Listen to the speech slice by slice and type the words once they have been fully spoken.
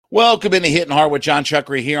Welcome into Hittin Hard with John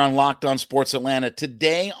Chuckery here on Locked On Sports Atlanta.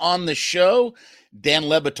 Today on the show, Dan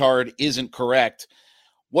Batard isn't correct.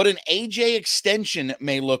 What an AJ extension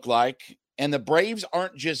may look like, and the Braves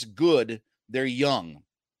aren't just good, they're young.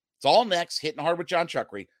 It's all next. Hittin Hard with John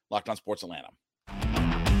Chuckery, Locked On Sports Atlanta.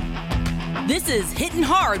 This is Hittin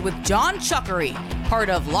Hard with John Chuckery, part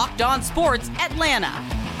of Locked On Sports Atlanta,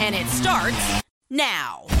 and it starts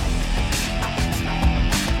now.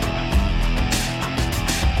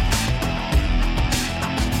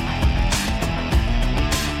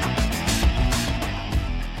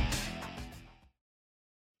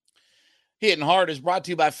 Hittin Hard is brought to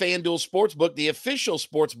you by FanDuel Sportsbook, the official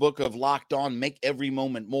sportsbook of Locked On. Make every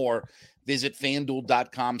moment more. Visit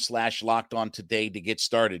FanDuel.com/LockedOn today to get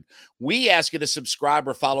started. We ask you to subscribe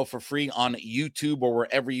or follow for free on YouTube or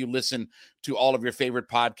wherever you listen to all of your favorite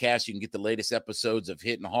podcasts. You can get the latest episodes of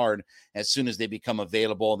Hittin Hard as soon as they become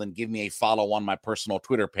available. Then give me a follow on my personal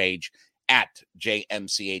Twitter page at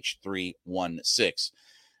JMCH316.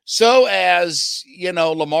 So as,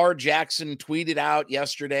 Lamar Jackson tweeted out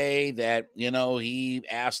yesterday that, he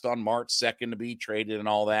asked on March 2nd to be traded and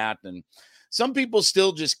all that. And some people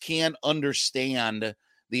still just can't understand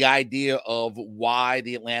the idea of why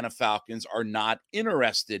the Atlanta Falcons are not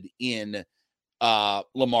interested in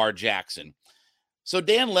Lamar Jackson. So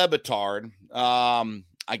Dan Batard,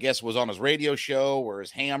 I guess, was on his radio show or his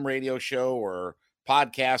ham radio show or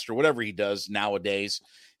podcast or whatever he does nowadays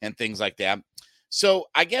and things like that. So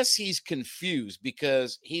I guess he's confused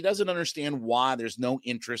because he doesn't understand why there's no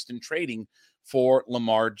interest in trading for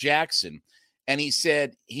Lamar Jackson. And he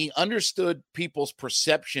said he understood people's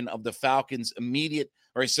perception of the Falcons' he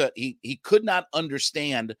said he could not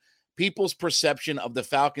understand people's perception of the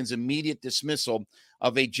Falcons' immediate dismissal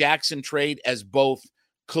of a Jackson trade as both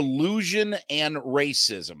collusion and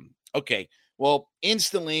racism. Okay, well,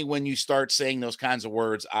 instantly when you start saying those kinds of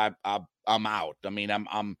words, I'm out. I mean,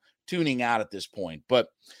 I'm tuning out at this point. But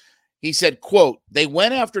he said, quote, they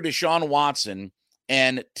went after Deshaun Watson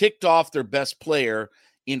and ticked off their best player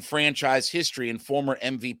in franchise history and former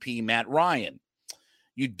MVP Matt Ryan.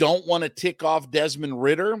 You don't want to tick off Desmond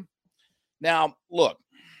Ridder? Now, look,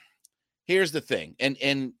 here's the thing.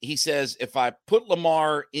 And he says, if I put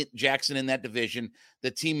Lamar Jackson in that division,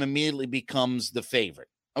 the team immediately becomes the favorite.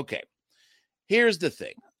 Okay, here's the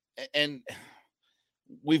thing. And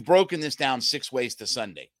we've broken this down 6 ways to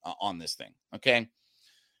Sunday on this thing, okay?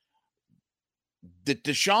 The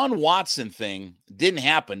Deshaun Watson thing didn't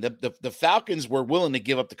happen. The Falcons were willing to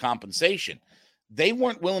give up the compensation. They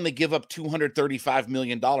weren't willing to give up $235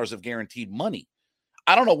 million of guaranteed money.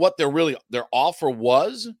 I don't know what their offer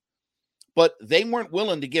was, but they weren't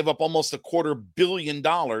willing to give up almost $250 million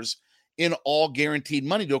in all guaranteed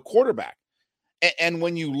money to a quarterback. And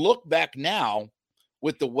when you look back now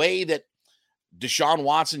with the way that Deshaun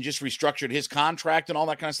Watson just restructured his contract and all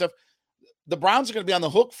that kind of stuff, the Browns are going to be on the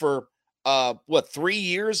hook for 3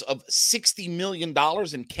 years of $60 million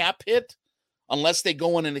in cap hit unless they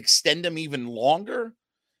go in and extend him even longer.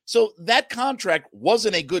 So that contract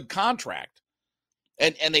wasn't a good contract.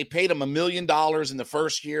 And they paid him $1 million in the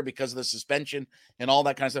first year because of the suspension and all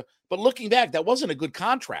that kind of stuff. But looking back, that wasn't a good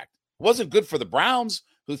contract. It wasn't good for the Browns,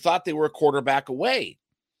 who thought they were a quarterback away.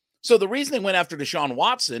 So the reason they went after Deshaun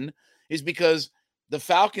Watson is because the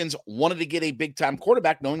Falcons wanted to get a big-time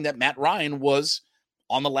quarterback, knowing that Matt Ryan was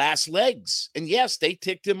on the last legs. And yes, they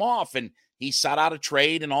ticked him off, and he sought out a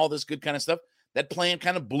trade and all this good kind of stuff. That plan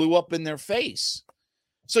kind of blew up in their face.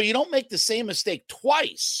 So you don't make the same mistake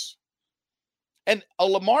twice. And a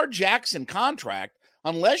Lamar Jackson contract,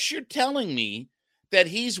 unless you're telling me that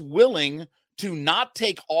he's willing to not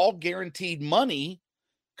take all guaranteed money,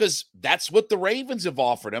 because that's what the Ravens have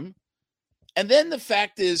offered him. And then the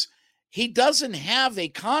fact is, he doesn't have a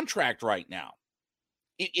contract right now.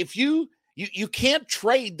 If you can't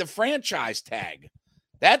trade the franchise tag.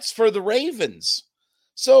 That's for the Ravens.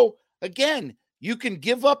 So again, you can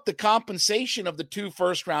give up the compensation of the 2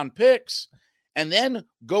 first-round picks and then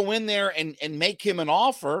go in there and make him an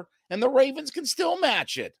offer, and the Ravens can still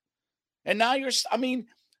match it. And now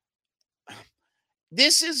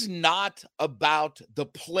this is not about the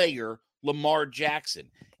player Lamar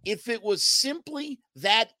Jackson. If it was simply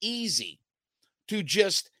that easy to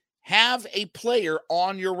just have a player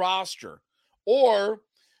on your roster, or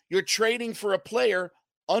you're trading for a player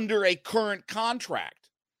under a current contract,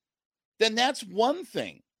 then that's one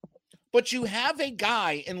thing. But you have a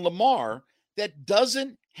guy in Lamar that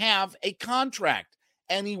doesn't have a contract,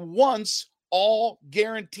 and he wants all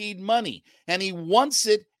guaranteed money, and he wants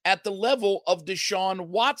it at the level of Deshaun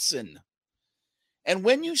Watson. And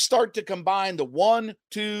when you start to combine the 1,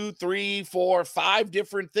 2, 3, 4, 5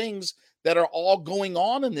 different things that are all going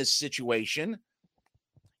on in this situation.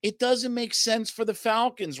 It doesn't make sense for the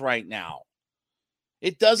Falcons right now.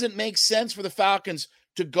 It doesn't make sense for the Falcons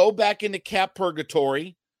to go back into cap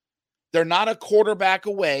purgatory. They're not a quarterback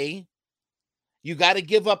away. You got to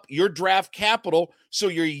give up your draft capital, so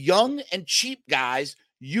your young and cheap guys,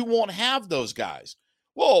 you won't have those guys.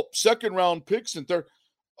 Well, second round picks and third.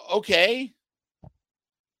 Okay.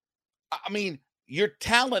 I mean, your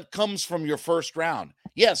talent comes from your first round.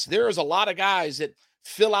 Yes, there is a lot of guys that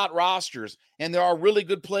fill out rosters, and there are really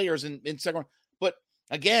good players in second round. But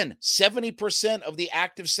again, 70% of the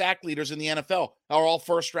active sack leaders in the NFL are all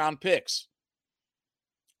first-round picks.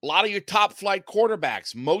 A lot of your top-flight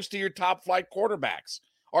quarterbacks, most of your top-flight quarterbacks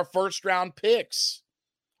are first-round picks.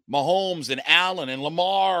 Mahomes and Allen and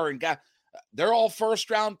Lamar and guys, they're all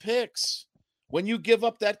first-round picks. When you give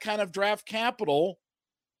up that kind of draft capital,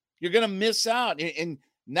 you're going to miss out. And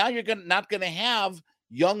now you're not going to have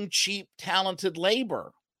young, cheap, talented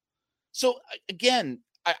labor. So, again,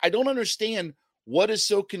 I don't understand what is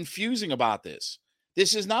so confusing about this.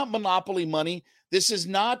 This is not monopoly money. This is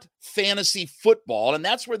not fantasy football. And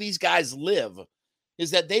that's where these guys live,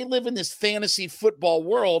 is that they live in this fantasy football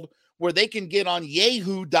world where they can get on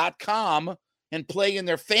yahoo.com and play in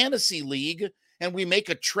their fantasy league, and we make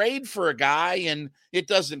a trade for a guy, and it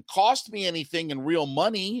doesn't cost me anything in real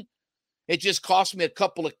money. It just costs me a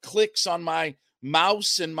couple of clicks on my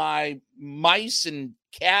mouse and my mice and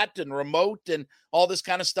cat and remote and all this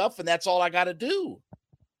kind of stuff, and that's all I got to do.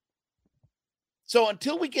 So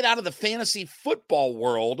until we get out of the fantasy football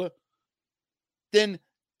world, then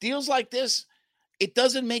deals like this, it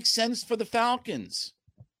doesn't make sense for the Falcons.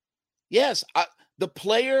 Yes, the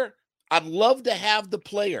player, I'd love to have the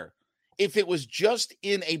player if it was just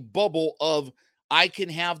in a bubble of I can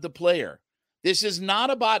have the player. This is not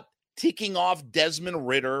about ticking off Desmond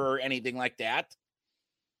Ridder or anything like that.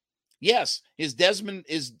 Yes, is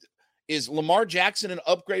Lamar Jackson an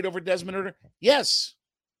upgrade over Desmond Ridder? Yes.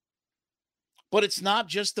 But it's not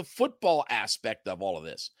just the football aspect of all of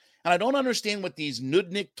this. And I don't understand what these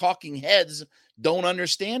nudnik talking heads don't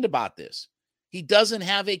understand about this. He doesn't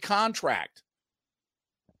have a contract.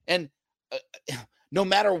 And no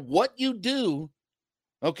matter what you do,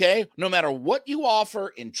 okay, no matter what you offer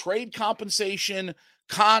in trade compensation,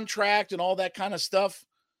 contract, and all that kind of stuff,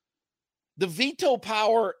 the veto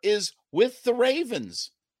power is with the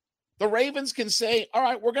Ravens. The Ravens can say, all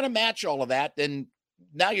right, we're going to match all of that. Then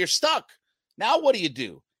now you're stuck. Now what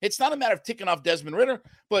do? It's not a matter of ticking off Desmond Ridder,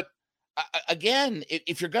 but again,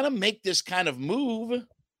 if you're going to make this kind of move,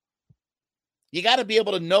 you got to be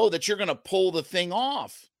able to know that you're going to pull the thing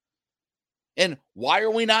off. And why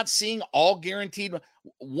are we not seeing all guaranteed?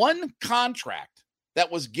 One contract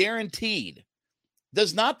that was guaranteed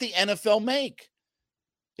does not the NFL make.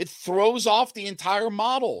 It throws off the entire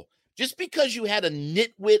model. Just because you had a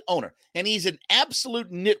nitwit owner, and he's an absolute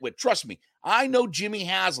nitwit. Trust me, I know Jimmy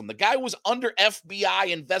Haslam. The guy was under FBI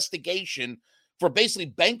investigation for basically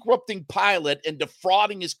bankrupting Pilot and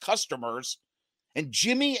defrauding his customers. And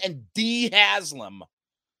Jimmy and D. Haslam,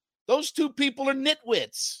 those two people are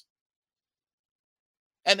nitwits.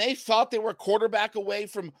 And they thought they were a quarterback away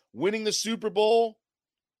from winning the Super Bowl.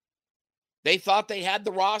 They thought they had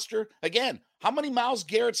the roster. Again, how many Myles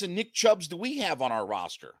Garretts and Nick Chubbs do we have on our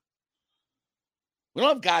roster? We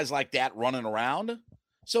don't have guys like that running around.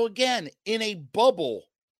 So again, in a bubble,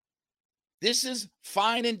 this is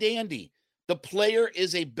fine and dandy. The player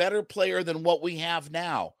is a better player than what we have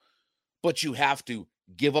now. But you have to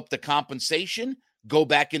give up the compensation, go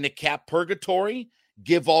back into cap purgatory,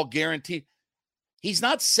 give all guarantee. He's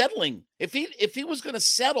not settling. If he was going to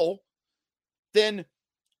settle, then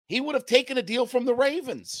he would have taken a deal from the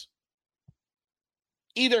Ravens.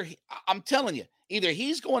 I'm telling you, either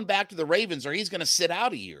he's going back to the Ravens or he's going to sit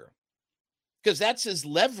out a year, because that's his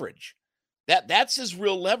leverage. That's his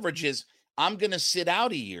real leverage is I'm going to sit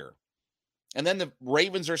out a year. And then the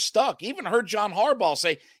Ravens are stuck. Even heard John Harbaugh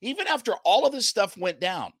say, even after all of this stuff went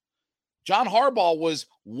down, John Harbaugh was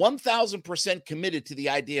 1,000% committed to the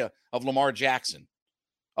idea of Lamar Jackson.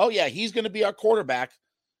 Oh, yeah, he's going to be our quarterback.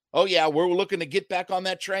 Oh, yeah, we're looking to get back on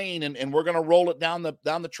that train, and we're going to roll it down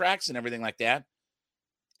the tracks and everything like that.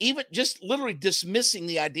 Even just literally dismissing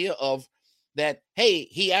the idea of that, hey,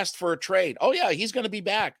 he asked for a trade. Oh, yeah, he's going to be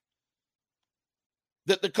back.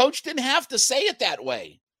 The coach didn't have to say it that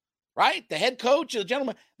way, right? The head coach, the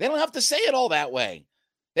gentleman, they don't have to say it all that way.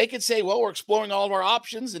 They could say, well, we're exploring all of our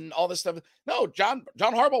options and all this stuff. No, John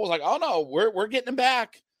Harbaugh was like, oh, no, we're getting him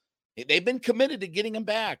back. They've been committed to getting him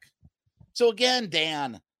back. So again,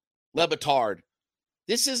 Dan Le Batard,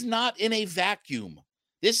 this is not in a vacuum.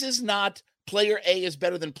 This is not player A is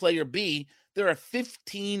better than player B. There are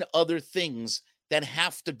 15 other things that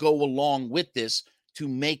have to go along with this to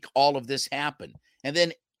make all of this happen. And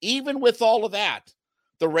then even with all of that,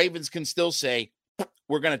 the Ravens can still say,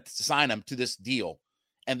 we're going to sign him to this deal.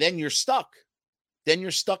 And then you're stuck. Then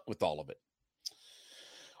you're stuck with all of it.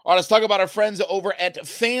 All right, let's talk about our friends over at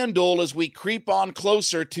FanDuel as we creep on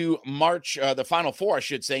closer to March, the Final Four, I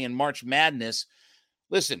should say, in March Madness.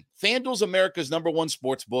 Listen, FanDuel's America's #1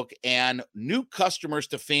 sports book, and new customers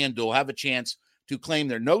to FanDuel have a chance to claim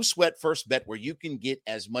their no-sweat first bet where you can get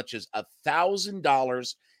as much as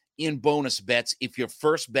 $1,000 in bonus bets if your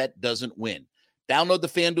first bet doesn't win. Download the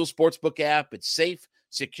FanDuel Sportsbook app. It's safe,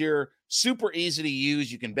 secure, super easy to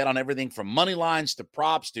use. You can bet on everything from money lines to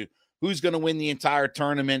props to who's going to win the entire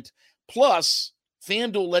tournament. Plus,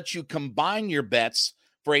 FanDuel lets you combine your bets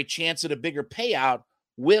for a chance at a bigger payout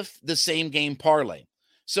with the same game parlay.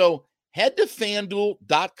 So head to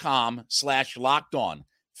FanDuel.com/lockedon,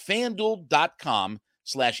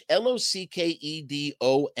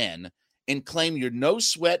 FanDuel.com/LOCKEDON, and claim your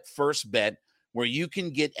no-sweat first bet where you can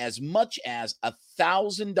get as much as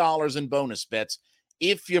 $1,000 in bonus bets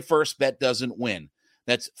if your first bet doesn't win.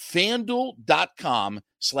 That's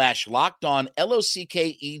FanDuel.com/lockedon,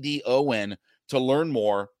 LOCKEDON, to learn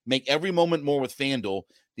more. Make every moment more with FanDuel,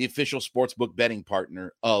 the official sportsbook betting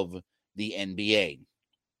partner of the NBA.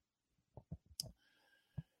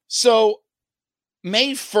 So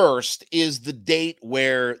May 1st is the date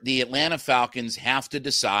where the Atlanta Falcons have to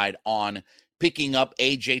decide on picking up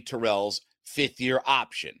A.J. Terrell's fifth-year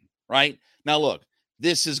option, right? Now, look,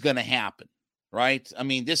 this is going to happen, right? I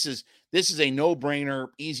mean, this is a no-brainer,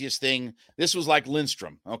 easiest thing. This was like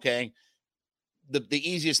Lindstrom, okay? The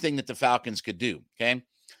easiest thing that the Falcons could do, okay?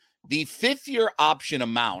 The fifth-year option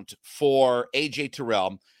amount for A.J.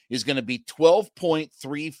 Terrell is going to be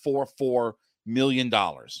 $12.344 million,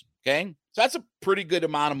 okay? So that's a pretty good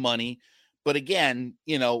amount of money. But again,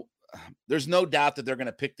 you know, there's no doubt that they're going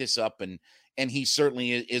to pick this up, and he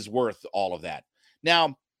certainly is worth all of that.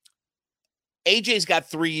 Now, AJ's got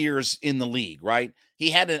 3 years in the league, right?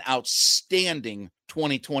 He had an outstanding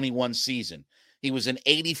 2021 season. He was an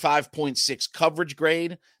 85.6 coverage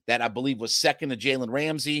grade that I believe was second to Jalen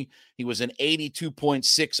Ramsey. He was an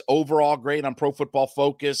 82.6 overall grade on Pro Football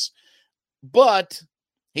Focus. But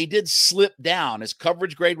he did slip down. His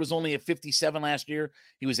coverage grade was only a 57 last year.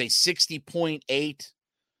 He was a 60.8.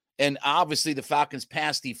 And obviously the Falcons'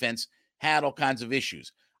 pass defense had all kinds of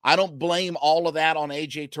issues. I don't blame all of that on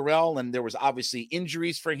A.J. Terrell, and there was obviously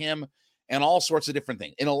injuries for him and all sorts of different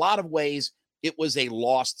things. In a lot of ways, it was a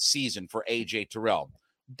lost season for A.J. Terrell.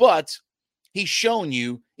 But he's shown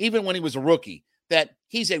you, even when he was a rookie, that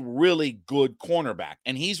he's a really good cornerback,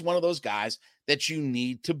 and he's one of those guys that you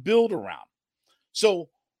need to build around. So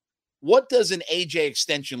what does an A.J.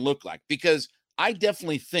 extension look like? Because I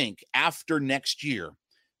definitely think after next year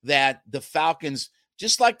that the Falcons,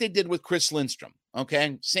 just like they did with Chris Lindstrom,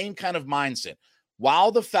 okay, same kind of mindset.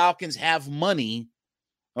 While the Falcons have money,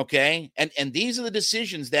 okay, and these are the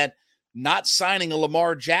decisions that not signing a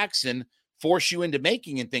Lamar Jackson force you into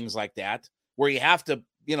making and things like that, where you have to,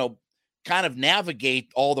 you know, kind of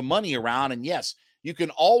navigate all the money around. And yes, you can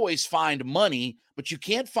always find money, but you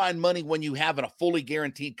can't find money when you have a fully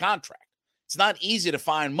guaranteed contract. It's not easy to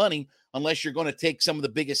find money unless you're going to take some of the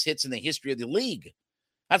biggest hits in the history of the league.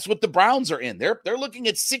 That's what the Browns are in. They're looking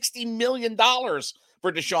at $60 million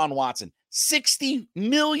for Deshaun Watson. $60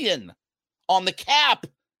 million on the cap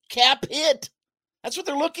hit. That's what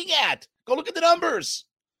they're looking at. Go look at the numbers.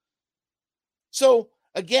 So,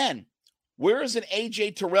 again, where is an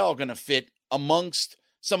A.J. Terrell going to fit amongst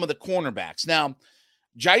some of the cornerbacks? Now,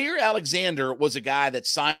 Jair Alexander was a guy that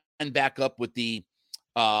signed back up with the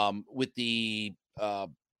Green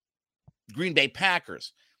Bay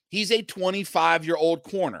Packers. He's a 25-year-old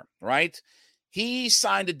corner, right? He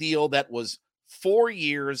signed a deal that was 4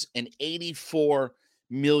 years and $84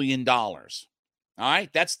 million. All right,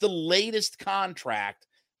 that's the latest contract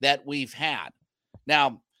that we've had.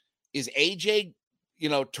 Now, is A.J.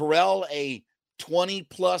 Terrell a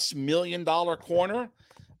 $20+ million corner?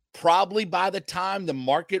 Probably by the time the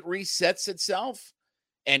market resets itself,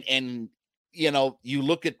 and you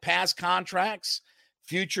look at past contracts,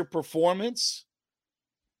 future performance,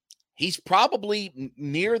 he's probably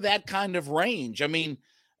near that kind of range. I mean,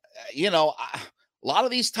 a lot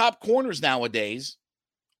of these top corners nowadays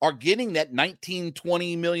are getting that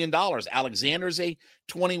 $19-20 million. Alexander's a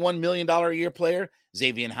 $21 million a year player.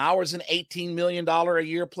 Xavier Howard's an $18 million a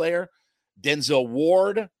year player. Denzel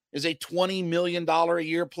Ward is a $20 million a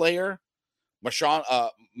year player.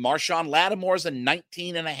 Marshawn Lattimore is a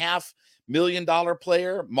 $19.5 million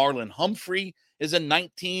player. Marlon Humphrey is a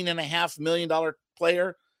 $19.5 million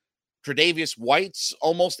player. Tre'Davious White's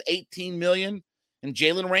almost $18 million. And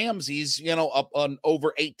Jalen Ramsey's, up on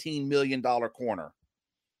over $18 million corner.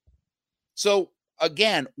 So,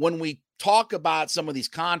 again, when we talk about some of these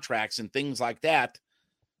contracts and things like that,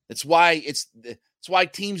 it's why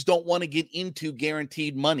teams don't want to get into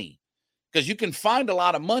guaranteed money, because you can find a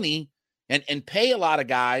lot of money and pay a lot of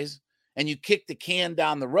guys, and you kick the can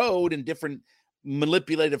down the road and different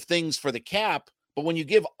manipulative things for the cap. But when you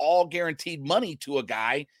give all guaranteed money to a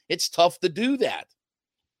guy, it's tough to do that.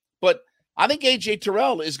 But I think A.J.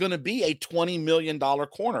 Terrell is going to be a $20 million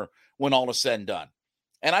corner when all is said and done.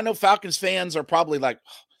 And I know Falcons fans are probably like,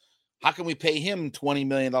 how can we pay him $20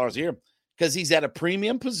 million a year? Because he's at a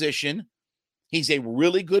premium position. He's a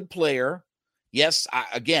really good player. Yes,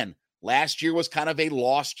 again, last year was kind of a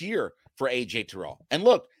lost year for A.J. Terrell. And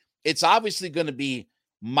look, it's obviously going to be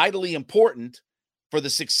mightily important for the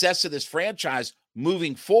success of this franchise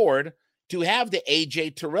moving forward to have the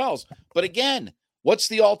A.J. Terrells. But again, what's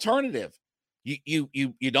the alternative?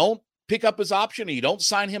 You don't pick up his option, or you don't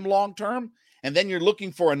sign him long-term, and then you're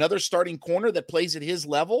looking for another starting corner that plays at his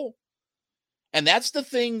level. And that's the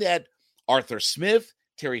thing that Arthur Smith,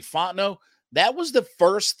 Terry Fontenot, that was the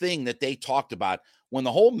first thing that they talked about when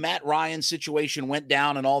the whole Matt Ryan situation went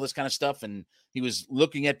down and all this kind of stuff. And he was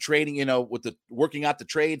looking at trading, working out the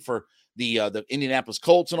trade for the Indianapolis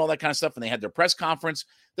Colts and all that kind of stuff. And they had their press conference.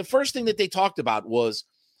 The first thing that they talked about was,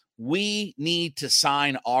 we need to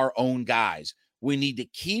sign our own guys. We need to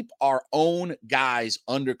keep our own guys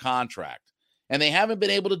under contract. And they haven't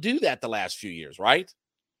been able to do that the last few years, right?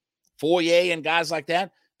 Foye and guys like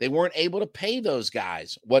that, they weren't able to pay those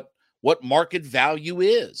guys what market value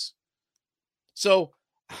is. So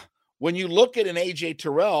when you look at an A.J.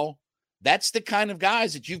 Terrell, that's the kind of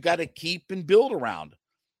guys that you've got to keep and build around.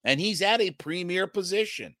 And he's at a premier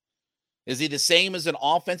position. Is he the same as an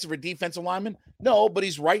offensive or defensive lineman? No, but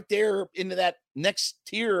he's right there into that next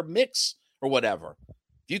tier mix or whatever.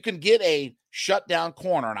 If you can get a shutdown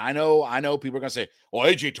corner, and I know people are going to say, well,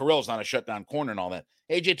 A.J. Terrell's not a shutdown corner and all that.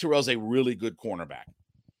 A.J. Terrell's a really good cornerback.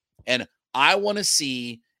 And I want to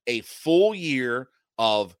see a full year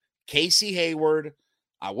of Casey Hayward.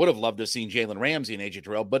 I would have loved to have seen Jalen Ramsey and A.J.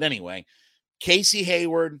 Terrell. But anyway, Casey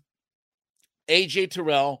Hayward, A.J.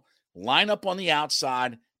 Terrell, line up on the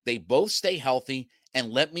outside. They both stay healthy,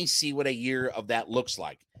 and let me see what a year of that looks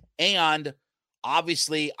like. And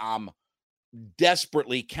obviously, I'm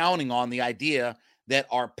desperately counting on the idea that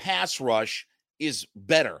our pass rush is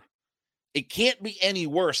better. It can't be any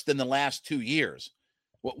worse than the last 2 years.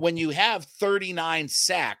 When you have 39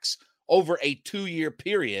 sacks over a 2-year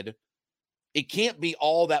period, it can't be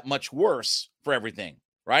all that much worse for everything,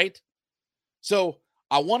 right? So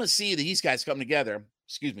I want to see these guys come together.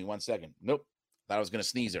 Excuse me 1 second. Nope. Thought I was going to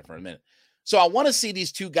sneeze there for a minute. So I want to see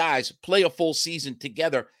these two guys play a full season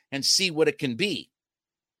together and see what it can be.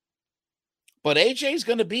 But AJ is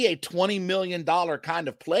going to be a $20 million kind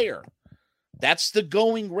of player. That's the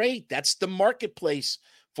going rate. That's the marketplace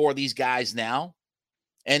for these guys now.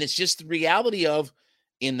 And it's just the reality of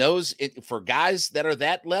for guys that are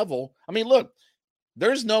that level. I mean, look,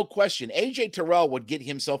 there's no question. AJ Terrell would get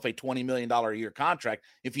himself a $20 million a year contract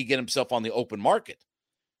if he get himself on the open market.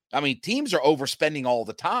 I mean, teams are overspending all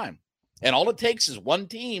the time. And all it takes is one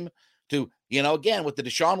team to, again, with the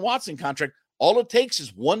Deshaun Watson contract, all it takes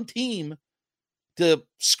is one team to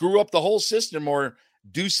screw up the whole system or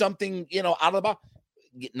do something, out of the box.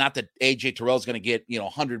 Not that AJ Terrell is going to get,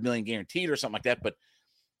 $100 million guaranteed or something like that, but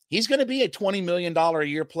he's going to be a $20 million a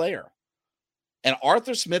year player. And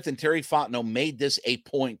Arthur Smith and Terry Fontenot made this a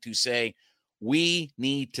point to say, we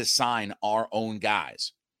need to sign our own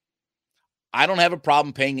guys. I don't have a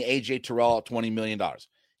problem paying AJ Terrell $20 million.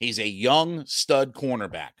 He's a young stud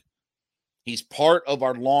cornerback. He's part of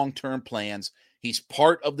our long-term plans. He's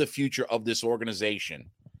part of the future of this organization.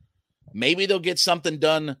 Maybe they'll get something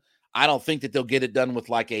done. I don't think that they'll get it done with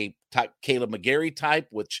like a Caleb McGarry type,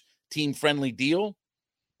 which team-friendly deal.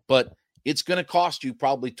 But it's going to cost you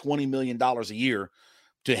probably $20 million a year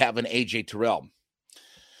to have an AJ Terrell.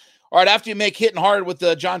 All right, after you make Hittin' Hard with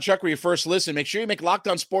John Chuckery your first listen, make sure you make Locked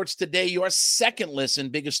On Sports Today your second listen.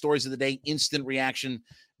 Biggest stories of the day, instant reaction,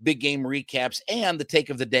 big game recaps, and the take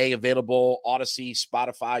of the day available Odyssey,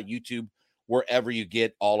 Spotify, YouTube, wherever you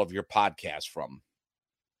get all of your podcasts from.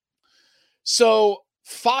 So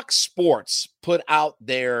Fox Sports put out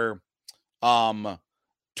their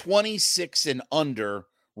 26 and under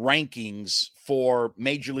rankings for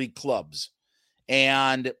major league clubs.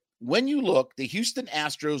 And when you look, the Houston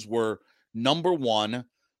Astros were number 1.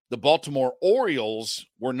 The Baltimore Orioles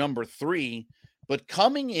were number 3. But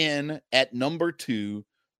coming in at number 2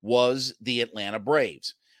 was the Atlanta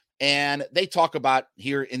Braves. And they talk about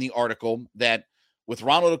here in the article that with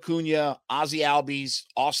Ronald Acuna, Ozzie Albies,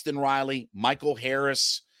 Austin Riley, Michael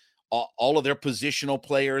Harris, all of their positional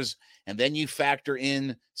players, and then you factor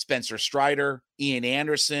in Spencer Strider, Ian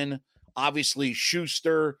Anderson, obviously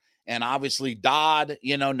Schuster, and obviously Dodd,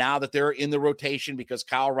 now that they're in the rotation because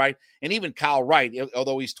Kyle Wright, and even Kyle Wright,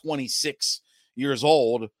 although he's 26 years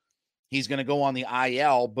old, he's going to go on the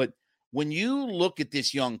IL. But when you look at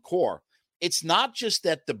this young core, it's not just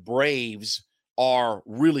that the Braves are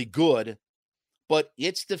really good, but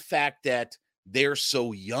it's the fact that they're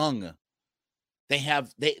so young.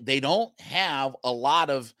 They don't have a lot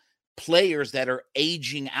of players that are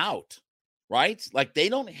aging out, right? Like they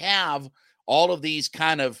don't have all of these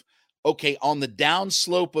kind of, okay, on the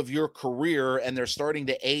downslope of your career and they're starting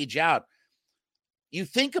to age out. You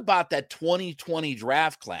think about that 2020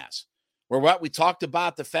 draft class where we talked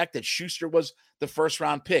about the fact that Schuster was the first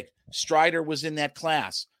round pick. Strider was in that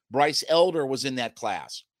class. Bryce Elder was in that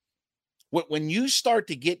class. When you start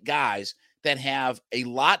to get guys that have a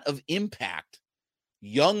lot of impact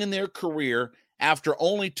young in their career after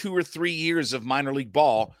only 2 or 3 years of minor league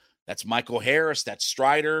ball, that's Michael Harris, that's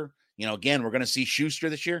Strider. Again, we're going to see Schuster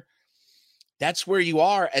this year. That's where you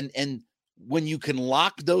are. And when you can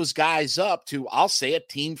lock those guys up to, I'll say it,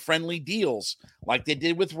 team-friendly deals, like they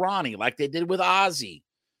did with Ronnie, like they did with Ozzie,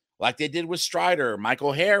 like they did with Strider,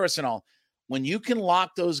 Michael Harris and all. When you can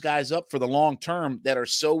lock those guys up for the long term that are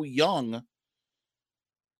so young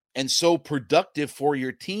and so productive for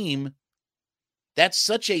your team, that's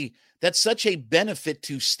such a benefit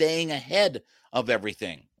to staying ahead of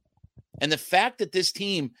everything. And the fact that this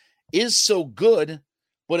team is so good,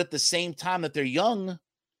 but at the same time that they're young,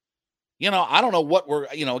 I don't know what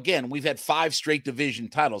again, we've had 5 straight division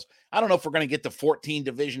titles. I don't know if we're going to get to 14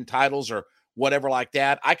 division titles or whatever like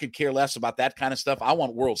that. I could care less about that kind of stuff. I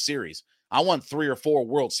want World Series. I want 3 or 4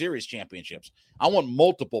 World Series championships. I want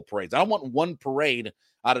multiple parades. I don't want one parade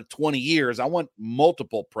out of 20 years. I want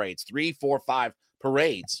multiple parades, 3, 4, 5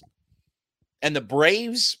 parades. And the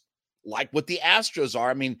Braves, like what the Astros are,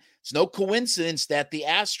 I mean, it's no coincidence that the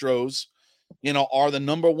Astros, are the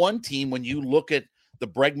number 1 team when you look at the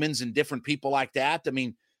Bregmans and different people like that. I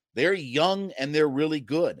mean, they're young and they're really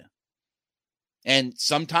good. And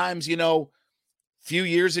sometimes, few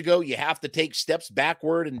years ago, you have to take steps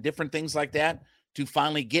backward and different things like that to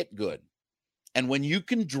finally get good. And when you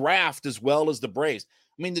can draft as well as the Braves,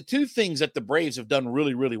 I mean, the 2 things that the Braves have done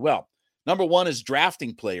really, really well. Number 1 is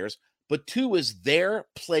drafting players, but 2 is their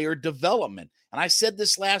player development. And I said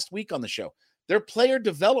this last week on the show. Their player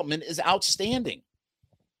development is outstanding.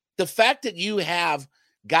 The fact that you have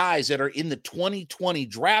guys that are in the 2020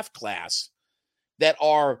 draft class that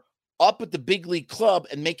are up at the big league club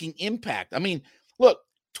and making impact. I mean, look,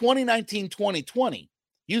 2019, 2020,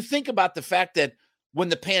 you think about the fact that when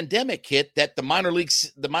the pandemic hit, that the minor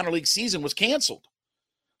league season was canceled.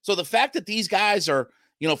 So the fact that these guys are,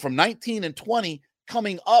 from 19 and 20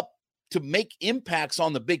 coming up to make impacts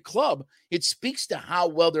on the big club, it speaks to how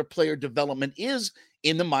well their player development is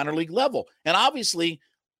in the minor league level. And obviously,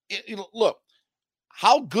 look,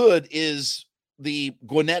 how good is the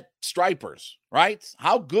Gwinnett Stripers, right?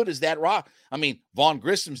 How good is that rock? I mean, Vaughn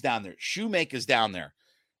Grissom's down there. Shoemaker's down there,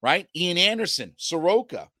 right? Ian Anderson,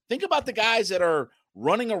 Soroka. Think about the guys that are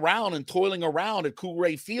running around and toiling around at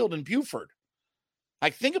Coolray Field in Buford.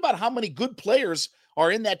 Like, think about how many good players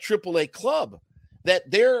are in that AAA club, that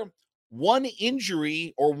they're one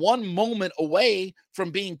injury or one moment away from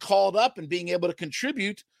being called up and being able to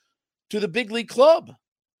contribute to the big league club.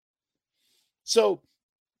 So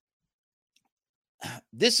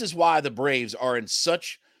this is why the Braves are in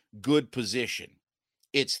such good position.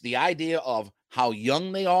 It's the idea of how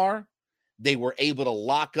young they are. They were able to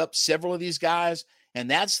lock up several of these guys. And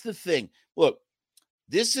that's the thing. Look,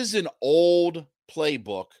 this is an old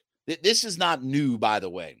playbook. This is not new, by the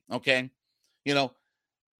way. Okay.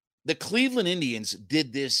 The Cleveland Indians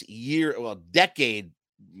did this decade,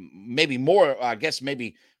 maybe more, I guess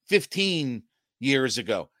maybe 15 years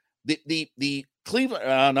ago. The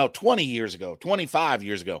Cleveland, 20 years ago, 25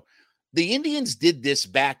 years ago, the Indians did this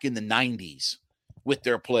back in the 90s with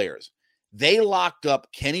their players. They locked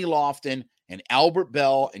up Kenny Lofton and Albert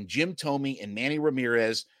Bell and Jim Thome and Manny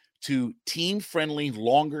Ramirez to team-friendly,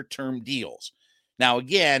 longer-term deals. Now,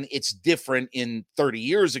 again, it's different in 30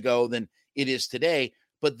 years ago than it is today,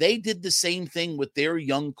 but they did the same thing with their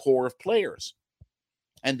young core of players.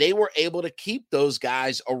 And they were able to keep those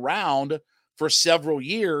guys around for several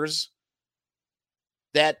years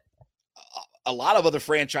that a lot of other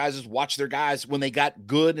franchises watch their guys when they got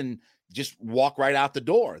good and just walk right out the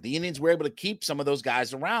door. The Indians were able to keep some of those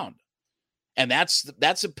guys around. And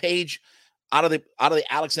that's a page out of the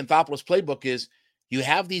Alex Anthopoulos playbook is you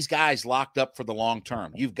have these guys locked up for the long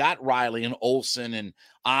term. You've got Riley and Olsen and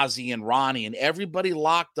Ozzie and Ronnie and everybody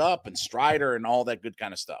locked up, and Strider and all that good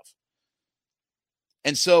kind of stuff.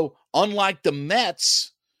 And so unlike the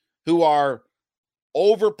Mets, who are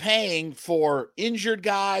overpaying for injured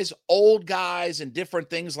guys, old guys, and different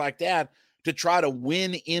things like that to try to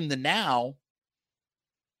win in the now,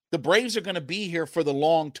 the Braves are going to be here for the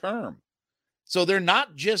long term. So they're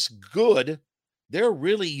not just good, they're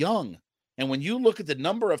really young. And when you look at the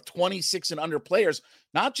number of 26 and under players,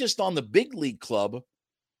 not just on the big league club,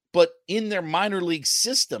 but in their minor league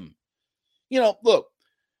system, look,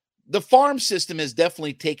 the farm system has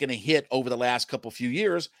definitely taken a hit over the last few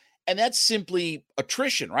years, and that's simply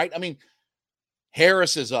attrition, right? I mean,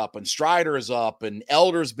 Harris is up, and Strider is up, and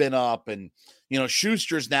Elder's been up, and,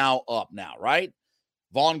 Schuster's now up now, right?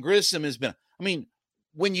 Vaughn Grissom has been. I mean,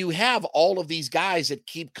 when you have all of these guys that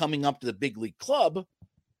keep coming up to the big league club,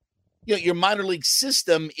 your minor league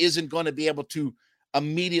system isn't going to be able to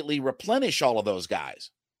immediately replenish all of those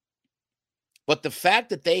guys. But the fact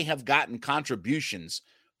that they have gotten contributions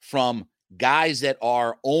from guys that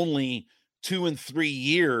are only 2 and 3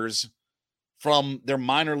 years from their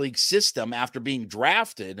minor league system after being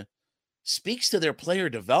drafted speaks to their player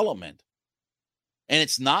development. And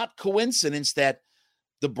it's not coincidence that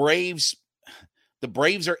the Braves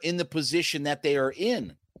are in the position that they are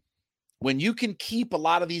in. When you can keep a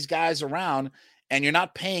lot of these guys around and you're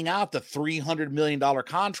not paying out the $300 million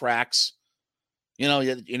contracts,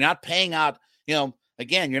 you're not paying out,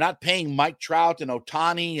 again, you're not paying Mike Trout and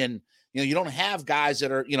Ohtani, and, you don't have guys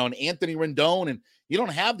that are, an Anthony Rendon, and you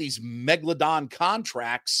don't have these megalodon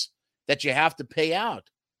contracts that you have to pay out.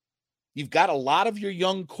 You've got a lot of your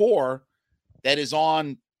young core that is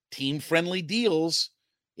on team-friendly deals.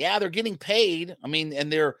 Yeah, they're getting paid. I mean,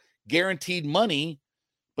 and they're guaranteed money.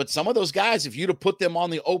 But some of those guys, if you'd have put them on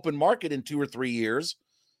the open market in 2 or 3 years,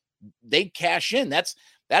 they'd cash in. That's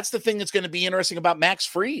the thing that's going to be interesting about Max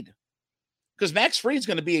Fried. Because Max Fried is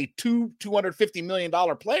going to be a $250 million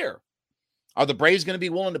player. Are the Braves going to be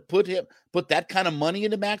willing to put that kind of money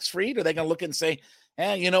into Max Fried? Are they going to look and say,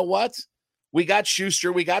 you know what? We got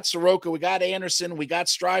Schuster, we got Soroka, we got Anderson, we got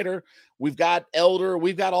Strider, we've got Elder,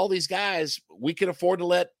 we've got all these guys. We can afford to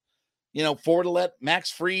let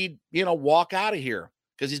Max Fried, walk out of here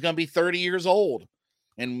because he's going to be 30 years old.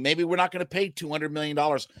 And maybe we're not going to pay $200 million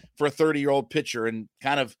for a 30-year-old pitcher and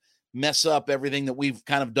kind of mess up everything that we've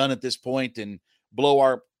kind of done at this point and blow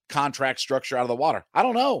our contract structure out of the water. I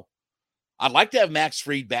don't know. I'd like to have Max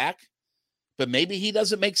Fried back, but maybe he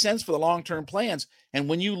doesn't make sense for the long-term plans. And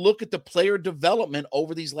when you look at the player development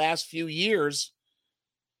over these last few years,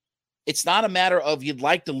 it's not a matter of you'd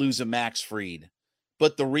like to lose a Max Fried,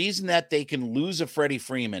 but the reason that they can lose a Freddie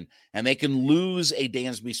Freeman and they can lose a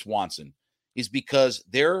Dansby Swanson is because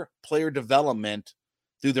their player development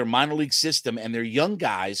through their minor league system and their young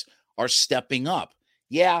guys are stepping up.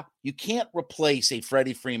 Yeah, you can't replace a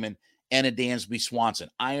Freddie Freeman and a Dansby Swanson.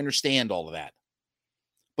 I understand all of that.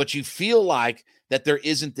 But you feel like that there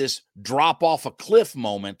isn't this drop off a cliff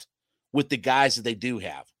moment with the guys that they do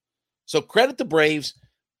have. So credit the Braves.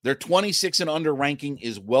 Their 26 and under ranking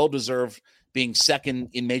is well-deserved, being second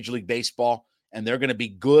in Major League Baseball. And they're going to be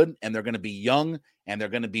good, and they're going to be young, and they're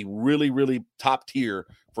going to be really, really top tier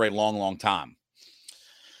for a long, long time.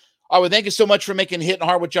 All right, well, thank you so much for making Hittin'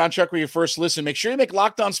 Hard with John Chuckery your first listen. Make sure you make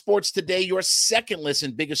Locked On Sports Today your second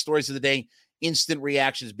listen. Biggest stories of the day, instant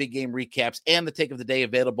reactions, big game recaps, and the take of the day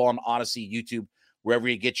available on Odyssey, YouTube, wherever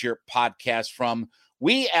you get your podcast from.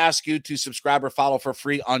 We ask you to subscribe or follow for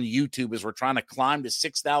free on YouTube as we're trying to climb to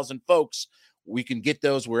 6,000 folks. We can get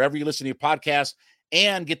those wherever you listen to your podcast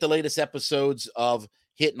and get the latest episodes of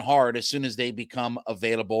Hittin' Hard as soon as they become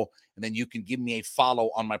available. And then you can give me a follow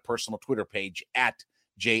on my personal Twitter page at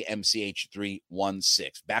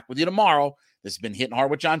JMCH316. Back with you tomorrow. This has been Hittin'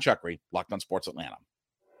 Hard with John Chuckery, Locked On Sports Atlanta.